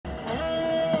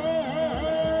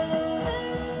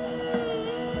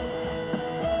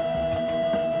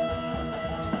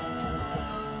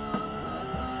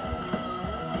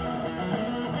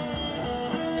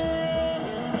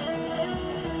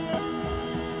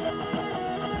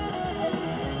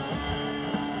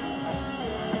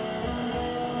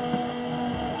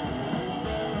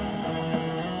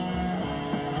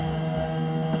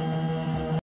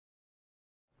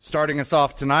Starting us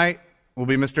off tonight will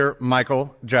be Mr.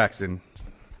 Michael Jackson.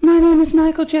 My name is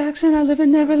Michael Jackson. I live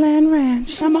in Neverland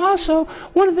Ranch. I'm also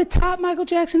one of the top Michael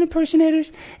Jackson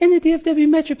impersonators in the DFW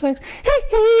Metroplex.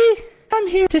 Hey! I'm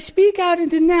here to speak out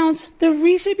and denounce the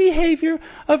recent behavior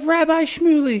of Rabbi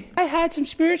Shmuley. I had some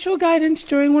spiritual guidance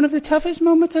during one of the toughest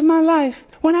moments of my life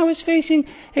when I was facing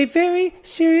a very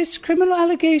serious criminal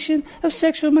allegation of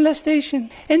sexual molestation.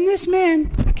 And this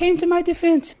man came to my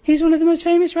defense. He's one of the most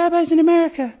famous rabbis in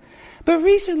America. But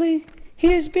recently, he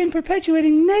has been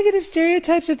perpetuating negative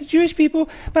stereotypes of the Jewish people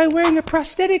by wearing a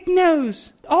prosthetic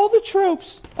nose. All the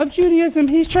tropes of Judaism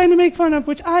he's trying to make fun of,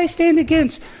 which I stand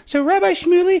against. So Rabbi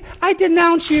Shmuley, I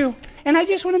denounce you. And I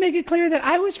just want to make it clear that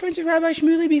I was friends with Rabbi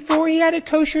Shmuley before he had a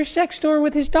kosher sex store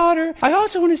with his daughter. I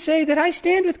also want to say that I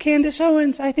stand with Candace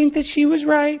Owens. I think that she was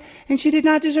right, and she did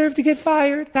not deserve to get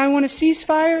fired. I want a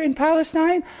ceasefire in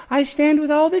Palestine. I stand with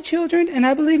all the children, and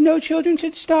I believe no children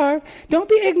should starve. Don't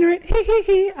be ignorant.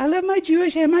 I love my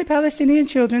Jewish and my Palestinian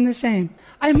children the same.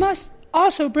 I must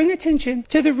also bring attention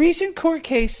to the recent court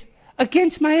case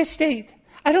against my estate.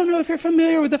 I don't know if you're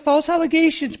familiar with the false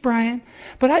allegations, Brian,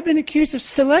 but I've been accused of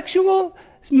sexual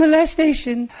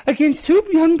molestation against two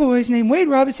young boys named Wade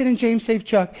Robinson and James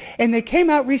Safechuck. And they came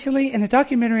out recently in a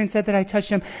documentary and said that I touched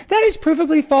them. That is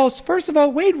provably false. First of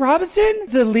all, Wade Robinson,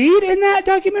 the lead in that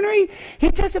documentary,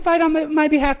 he testified on my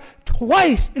behalf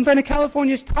twice in front of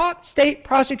California's top state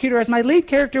prosecutor as my lead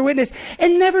character witness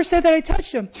and never said that I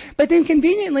touched him. But then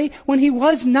conveniently, when he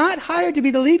was not hired to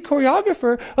be the lead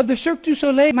choreographer of the Cirque du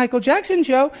Soleil Michael Jackson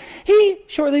show, he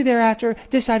shortly thereafter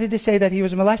decided to say that he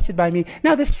was molested by me.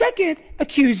 Now, the second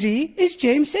accusee is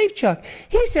James Safechuck.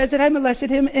 He says that I molested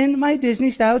him in my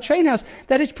Disney-style train house.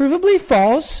 That is provably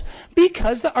false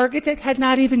because the architect had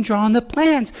not even drawn the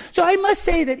plans. So I must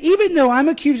say that even though I'm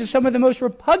accused of some of the most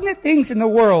repugnant things in the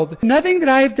world, nothing that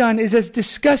I have done is as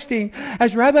disgusting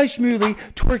as Rabbi Shmuley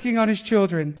twerking on his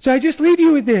children. So I just leave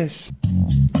you with this.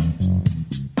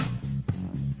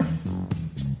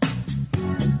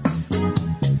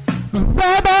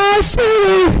 Rabbi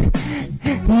Shmuley,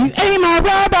 you ain't my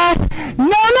rabbi. No,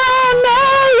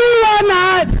 you are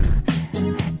not.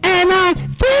 And I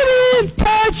didn't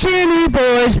touch any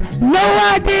boys. No,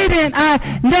 I didn't. I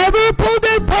never pulled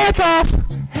their pants off.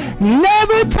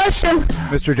 Never touched them.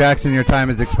 Mr. Jackson, your time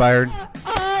has expired.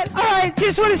 All right.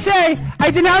 Just want to say, I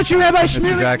denounce you, Rabbi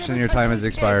Shmuley. Mr. Jackson, your time has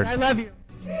expired. I love you.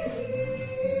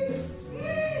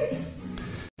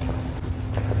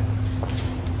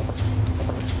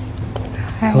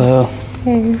 Hi. Hello.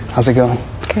 Hey. How's it going?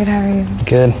 Good, how are you?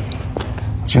 Good.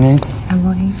 What's your name?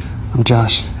 Emily. I'm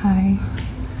Josh. Hi.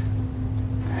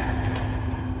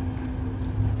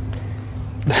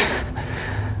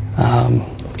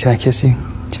 Can I kiss you?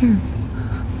 Sure.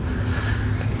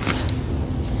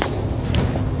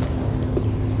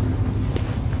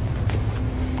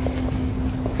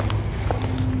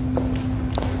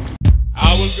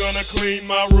 I was gonna clean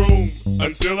my room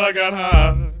until I got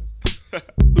high.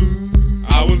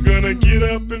 I was gonna get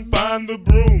up and find the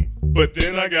broom, but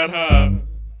then I got high.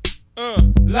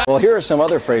 Well, here are some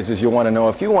other phrases you'll want to know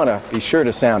if you want to be sure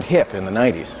to sound hip in the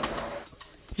 90s.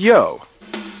 Yo,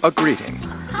 a greeting.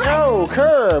 Yo,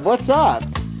 Curb, what's up?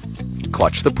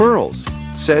 Clutch the pearls,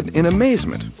 said in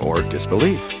amazement or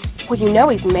disbelief. Well, you know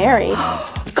he's married.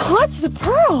 Clutch the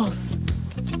pearls!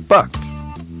 Bucked.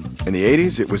 In the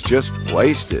 80s, it was just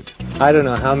wasted. I don't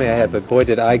know how many I had, but boy,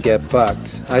 did I get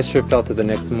bucked. I sure felt it the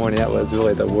next morning. That was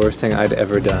really the worst thing I'd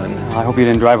ever done. I hope you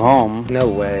didn't drive home. No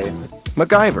way.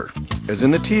 MacGyver, as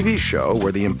in the TV show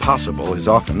where the impossible is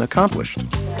often accomplished.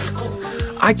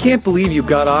 I can't believe you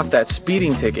got off that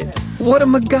speeding ticket. What a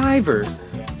MacGyver.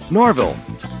 Norville,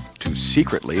 to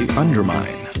secretly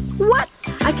undermine. What?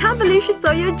 I can't believe she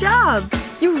saw your job.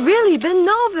 You've really been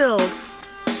Norville.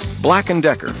 Black &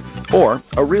 Decker, or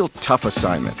a real tough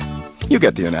assignment. You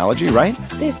get the analogy, right?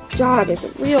 This job is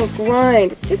a real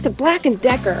grind. It's just a Black &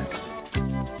 Decker.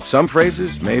 Some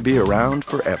phrases may be around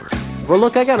forever. Well,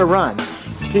 look, I gotta run.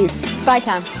 Peace. Bye,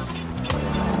 Tom.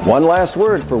 One last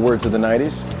word for words of the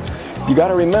 90s. You got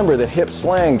to remember that hip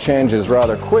slang changes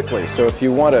rather quickly, so if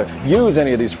you want to use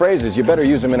any of these phrases, you better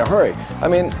use them in a hurry. I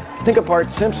mean, think of Bart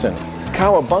Simpson.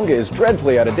 Cowabunga is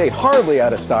dreadfully out of date, hardly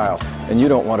out of style, and you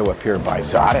don't want to appear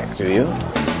bizotic, do you?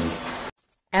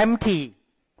 Empty.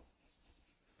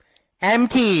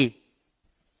 Empty.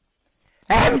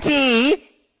 Empty.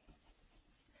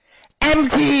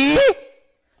 Empty.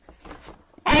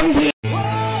 Empty.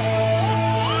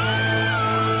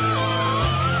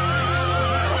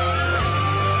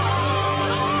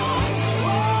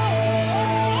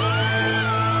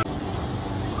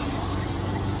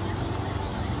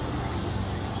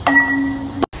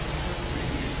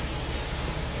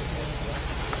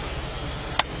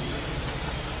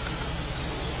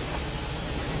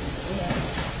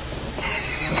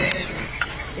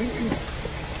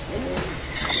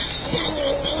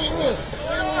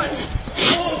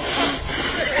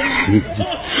 Michael.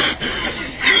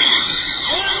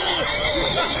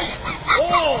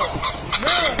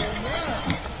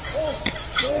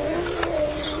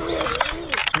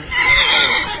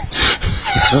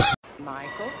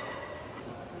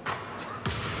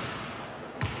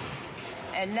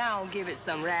 And now give it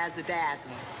some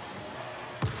razzle-dazzle.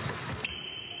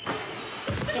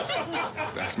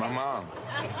 That's my mom.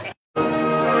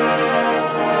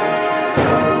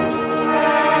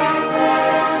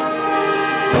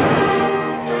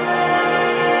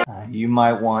 You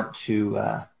might want to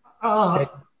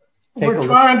take we're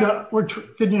trying to.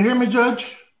 Can you hear me,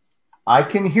 Judge? I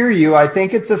can hear you. I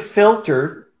think it's a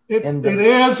filter. It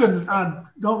is, and I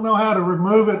don't know how to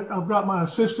remove it. I've got my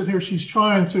assistant here. She's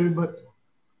trying to, but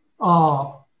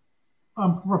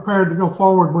I'm prepared to go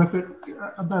forward with it.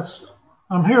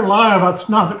 I'm here live.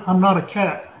 I'm not a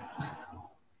cat.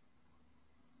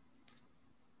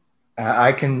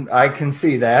 I can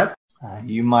see that.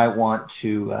 You might want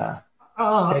to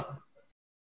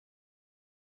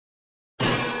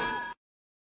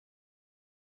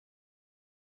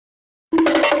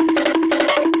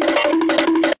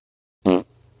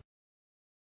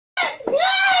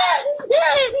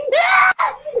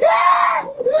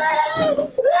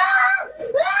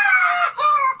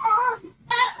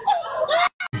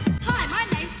Hi, my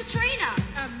name's Katrina.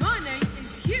 And my name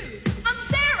is Hugh. I'm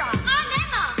Sarah. I'm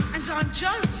Emma. And I'm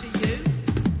Joan to you.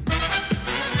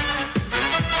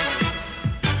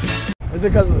 Is it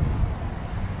because of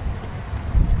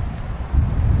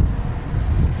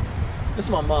This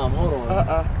is my mom. Hold on.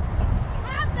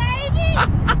 Hi, baby.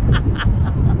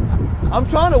 I'm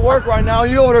trying to work right now.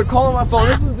 You over there calling my phone.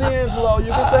 This is D'Angelo.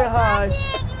 You can say hi.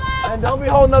 And don't be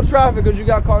holding up traffic because you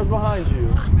got cars behind you.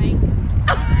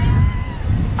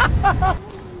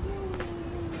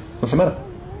 What's the matter?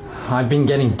 I've been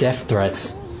getting death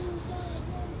threats.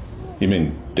 You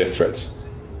mean death threats?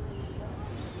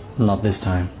 Not this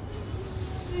time.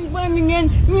 Running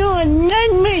in, you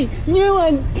undone me. You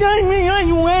undone me on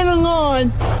your wedding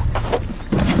on.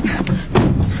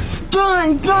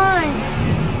 Done.